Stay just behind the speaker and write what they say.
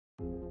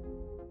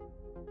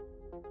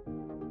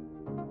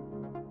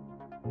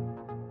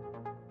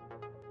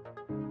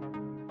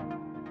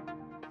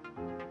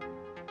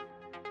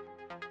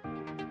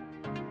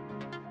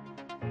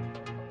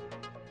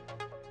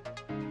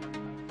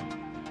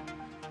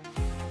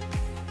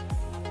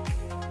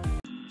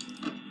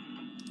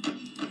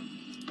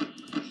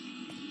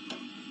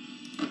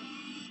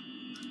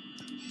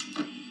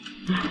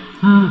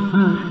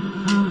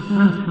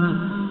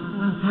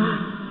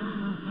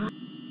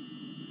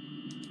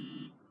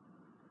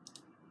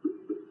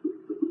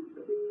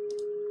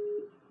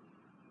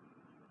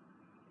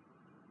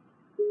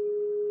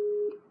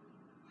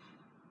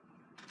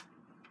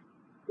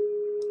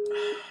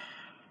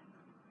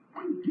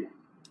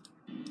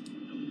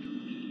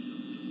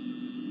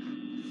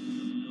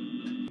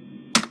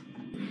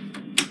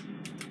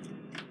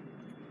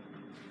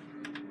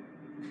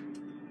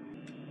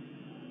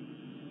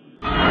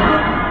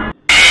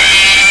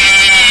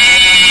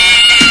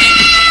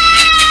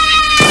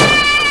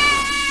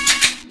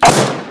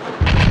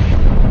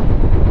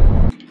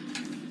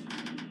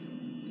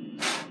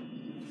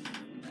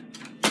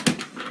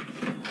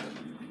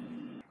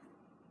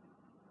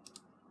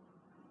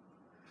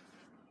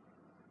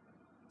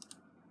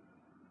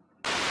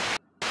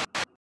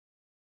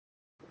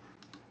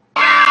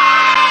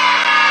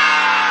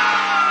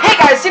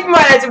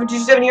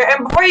Superman727 here,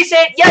 and before you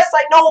say it, yes,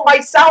 I know my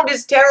sound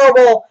is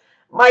terrible.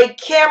 My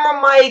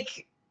camera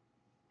mic,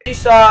 you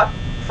saw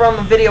from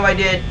the video I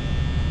did.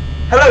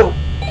 Hello.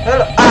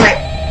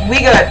 Alright, we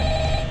good.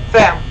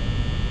 Fam.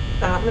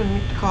 I'm gonna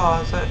meet the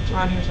cause. It's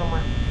around here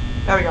somewhere.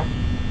 There we go.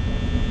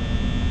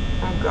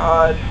 Oh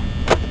god.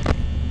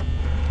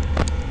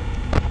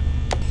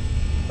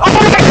 Oh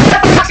my god,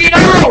 Foxy,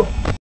 no!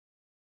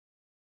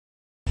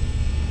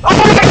 Oh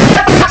my god,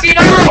 Foxy,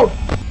 no!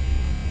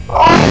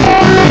 Oh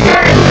my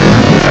god,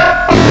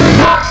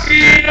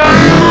 Foxy, no!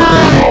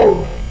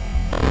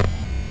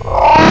 Oh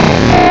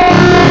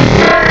my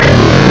god,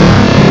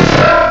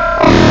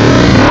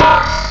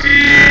 Foxy,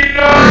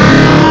 no!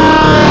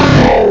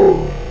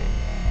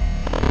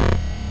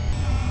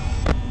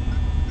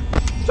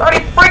 Sorry,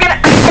 friggin'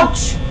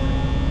 ouch!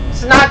 This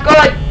is not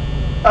good.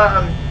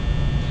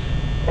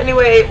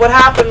 Anyway, what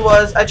happened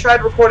was I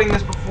tried recording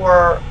this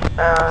before,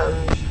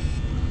 and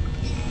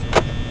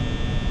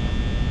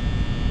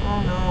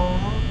oh no.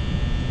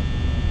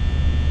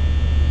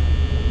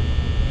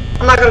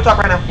 I'm not gonna talk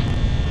right now.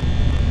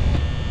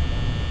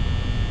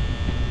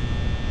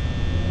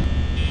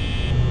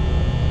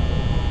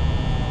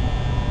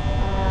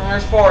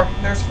 There's four.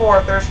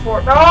 There's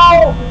four.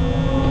 No!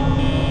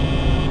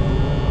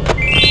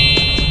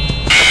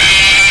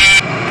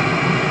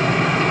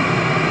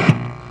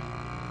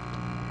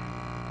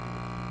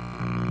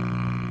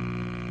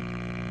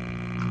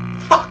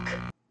 Fuck!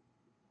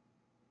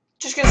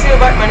 Just gonna steal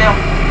back my nail.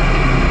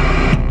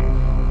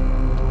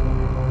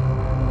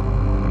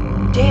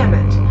 Damn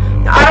it.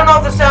 Now, I don't know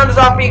if the sound is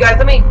off for you guys.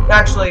 Let me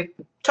actually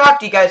talk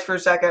to you guys for a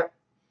second.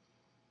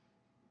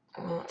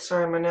 Oh,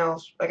 sorry, my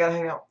nails. I gotta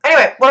hang out.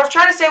 Anyway, what I was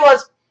trying to say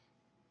was,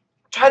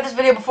 I tried this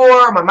video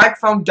before, my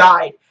microphone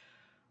died.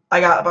 I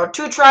got about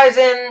 2 tries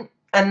in,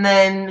 and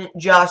then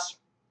just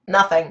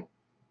nothing.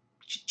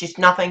 Just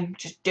nothing.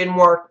 Just didn't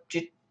work.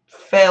 Just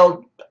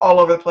failed all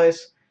over the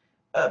place.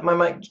 My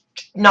mic,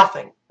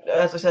 nothing.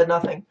 As I said,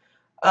 nothing.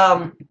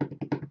 I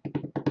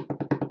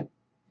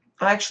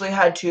actually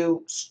had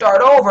to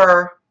start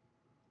over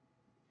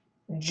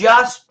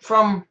just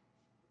from,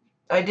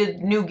 I did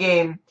new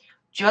game,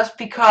 just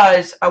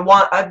because I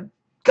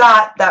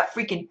got that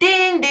freaking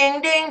ding,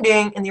 ding, ding,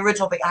 ding in the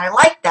original thing. I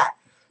like that.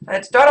 I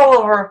had to start all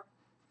over,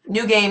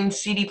 new game,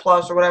 CD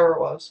Plus, or whatever it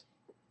was.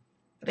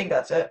 I think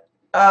that's it.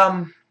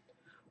 We're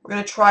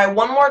gonna try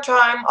one more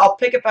time. I'll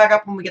pick it back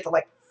up when we get to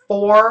like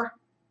 4.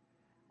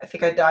 I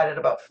think I died at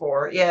about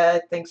 4. Yeah, I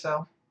think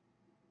so.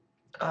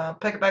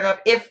 Pick it back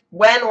up if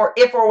or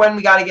when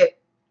we gotta get,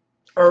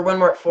 or when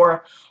we're at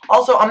 4.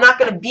 Also, I'm not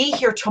gonna be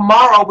here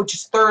tomorrow, which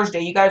is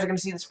Thursday. You guys are gonna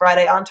see this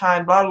Friday on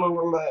time. Blah blah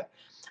blah blah.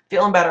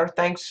 Feeling better.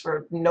 Thanks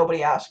for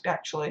nobody asked.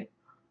 Actually,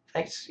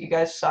 thanks. You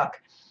guys suck.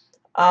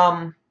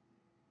 But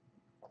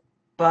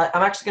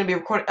I'm actually gonna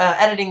be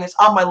editing this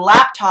on my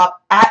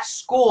laptop at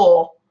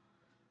school.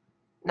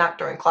 Not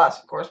during class,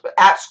 of course, but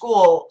at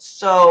school.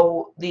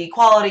 So the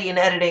quality in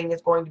editing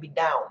is going to be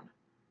down.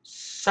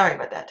 Sorry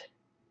about that.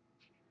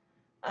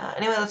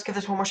 Anyway, let's give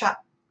this one more shot.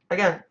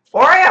 Again,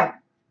 4 AM.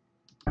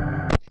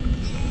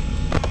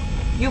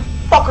 You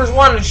fuckers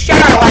wanted a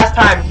shout out last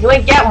time. You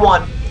ain't getting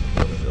one.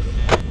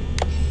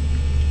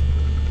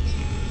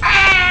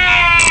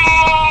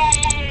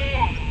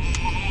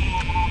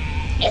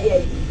 Yeah,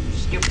 you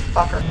stupid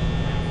fucker.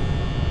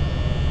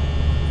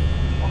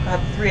 Oh god,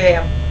 3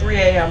 AM. 3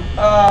 AM.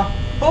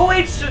 Who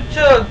eats who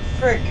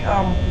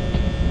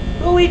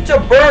eats a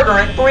burger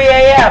at 3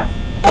 AM?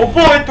 Oh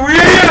boy, 3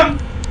 AM!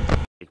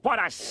 What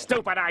a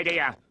stupid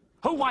idea!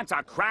 Who wants a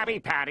Krabby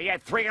Patty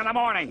at 3 in the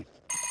morning?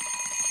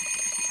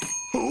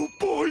 Oh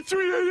boy,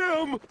 3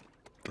 AM!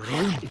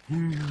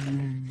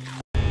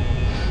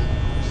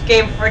 This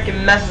game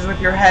freaking messes with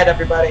your head,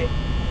 everybody.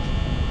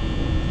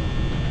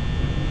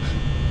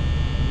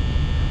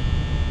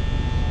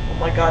 Oh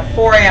my god,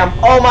 4 AM.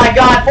 Oh my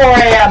god, 4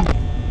 AM!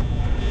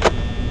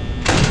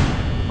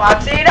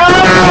 Foxy,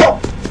 no!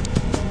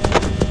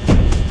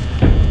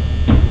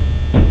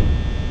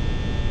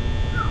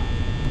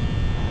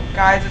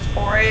 Guys, it's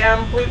 4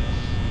 AM, please.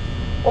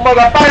 Oh my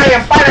god, 5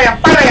 AM, 5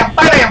 AM, 5 AM,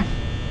 5 AM!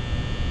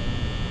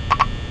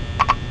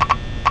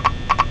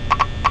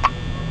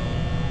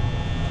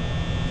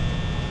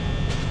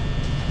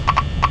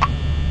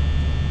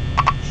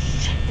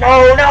 No,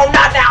 no,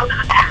 not now,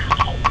 not now.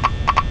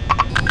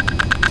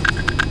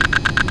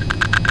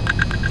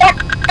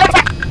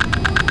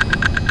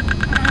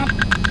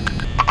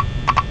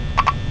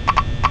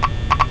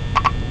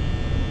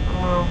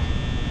 Oh.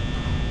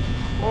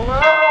 Oh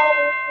no.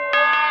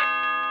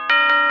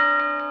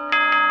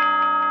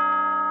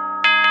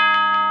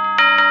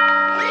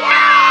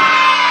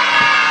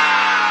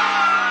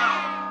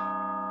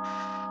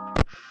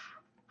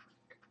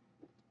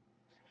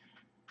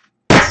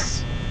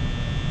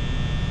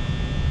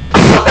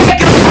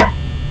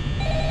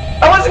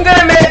 I wasn't gonna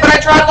admit it, but I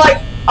tried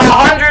like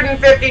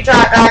 150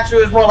 times. Actually,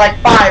 it was more like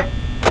 5.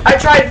 I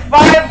tried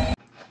 5.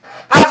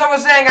 As I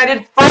was saying, I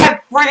did 5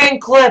 friggin'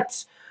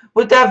 clips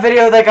with that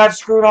video that got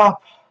screwed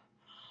up.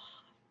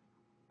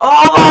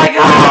 Oh my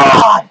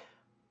god!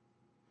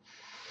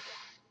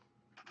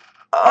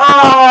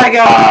 Oh my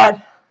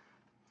god!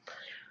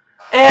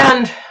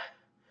 And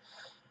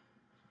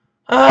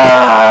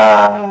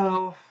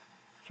oh,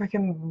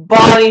 freaking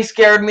Bonnie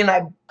scared me, and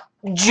I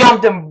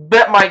jumped and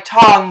bit my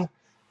tongue.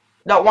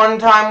 That one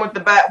time with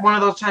the one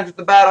of those times with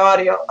the bad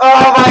audio.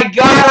 Oh my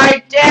god,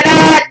 I did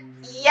it!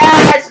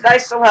 Yes! I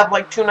still have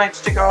like 2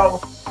 nights to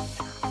go.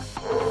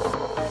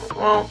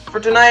 Well, for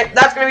tonight,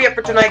 that's gonna be it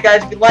for tonight,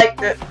 guys. If you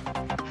liked it,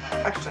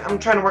 actually, I'm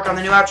trying to work on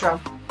the new outro.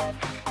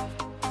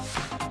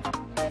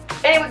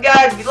 Anyway,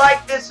 guys, if you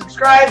like this,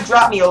 subscribe,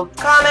 drop me a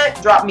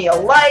comment, drop me a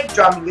like,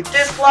 drop me a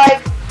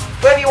dislike,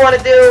 whatever you want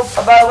to do.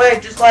 By the way,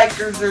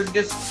 dislikers or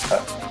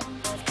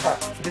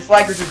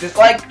dislikers or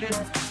disliked,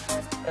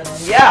 and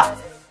yeah.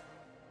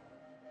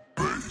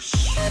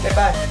 Okay,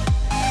 bye.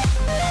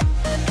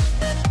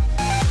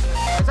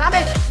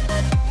 Zombie!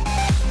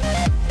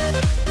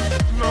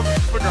 No,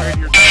 look out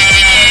here.